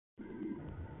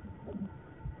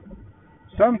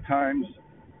Sometimes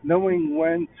knowing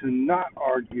when to not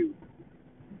argue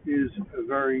is a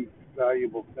very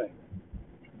valuable thing.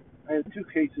 I had two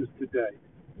cases today.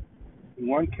 In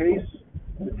one case,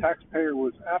 the taxpayer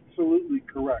was absolutely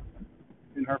correct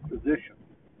in her position.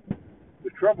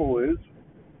 The trouble is,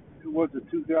 it was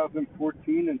a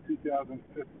 2014 and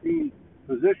 2015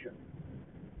 position.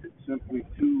 It's simply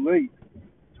too late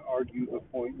to argue the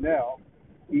point now,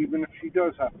 even if she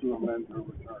does have to amend her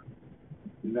return.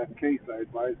 In that case, I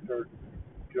advised her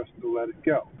just to let it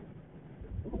go.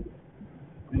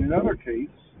 In another case,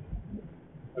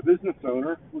 a business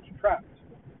owner was trapped,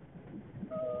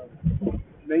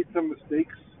 made some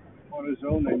mistakes on his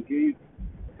own, and gave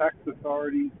tax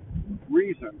authority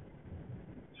reason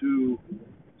to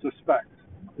suspect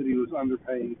that he was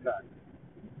underpaying tax.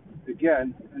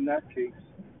 Again, in that case,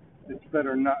 it's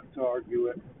better not to argue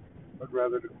it, but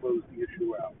rather to close the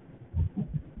issue out.